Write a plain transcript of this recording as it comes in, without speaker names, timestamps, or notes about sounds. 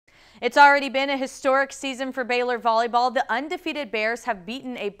It's already been a historic season for Baylor Volleyball. The undefeated Bears have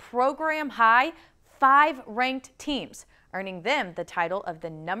beaten a program-high 5 ranked teams, earning them the title of the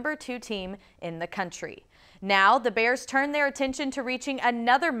 #2 team in the country. Now, the Bears turn their attention to reaching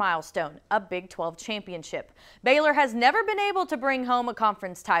another milestone, a Big 12 championship. Baylor has never been able to bring home a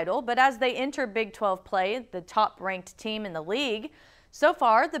conference title, but as they enter Big 12 play, the top-ranked team in the league, so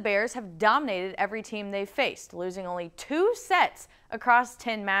far, the Bears have dominated every team they've faced, losing only 2 sets across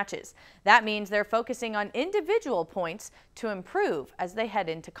 10 matches. That means they're focusing on individual points to improve as they head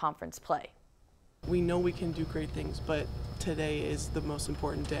into conference play. We know we can do great things, but today is the most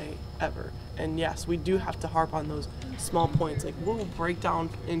important day ever. And yes, we do have to harp on those small points. Like, we'll break down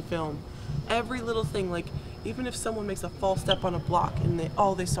in film every little thing. Like, even if someone makes a false step on a block and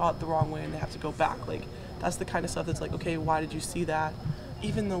they saw it the wrong way and they have to go back. Like, that's the kind of stuff that's like, okay, why did you see that?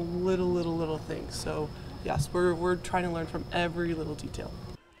 Even the little things. So yes, we're trying to learn from every little detail.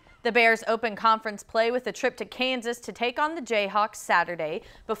 The Bears open conference play with a trip to Kansas to take on the Jayhawks Saturday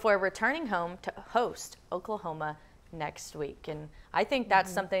before returning home to host Oklahoma next week. And I think that's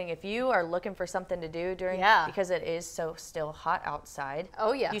something, if you are looking for something to do because it is so still hot outside.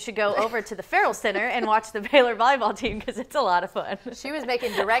 Oh yeah. You should go over to the Farrell Center and watch the Baylor volleyball team because it's a lot of fun. She was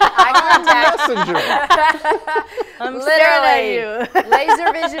making direct eye contact. I'm staring at you.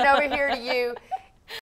 Laser vision over here to you.